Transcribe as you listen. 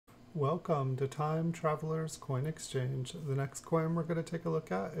Welcome to Time Traveler's Coin Exchange. The next coin we're going to take a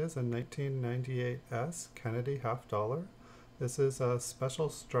look at is a 1998 S Kennedy half dollar. This is a special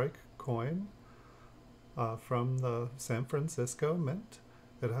strike coin from the San Francisco Mint.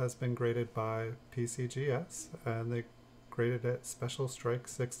 It has been graded by PCGS and they graded it Special Strike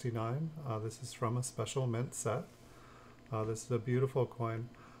 69. This is from a special mint set. This is a beautiful coin.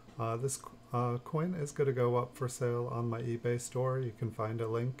 This coin is going to go up for sale on my eBay store. You can find a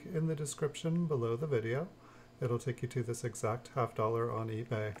link in the description below the video. It'll take you to this exact half dollar on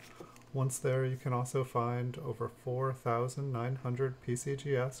eBay. Once there, you can also find over 4,900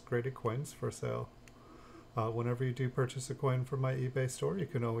 PCGS graded coins for sale. Whenever you do purchase a coin from my eBay store, you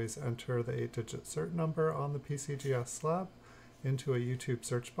can always enter the 8-digit cert number on the PCGS slab into a YouTube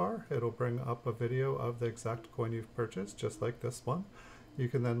search bar. It'll bring up a video of the exact coin you've purchased, just like this one. You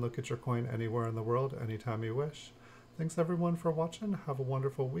can then look at your coin anywhere in the world, anytime you wish. Thanks everyone for watching. Have a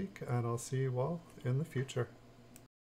wonderful week, and I'll see you all in the future.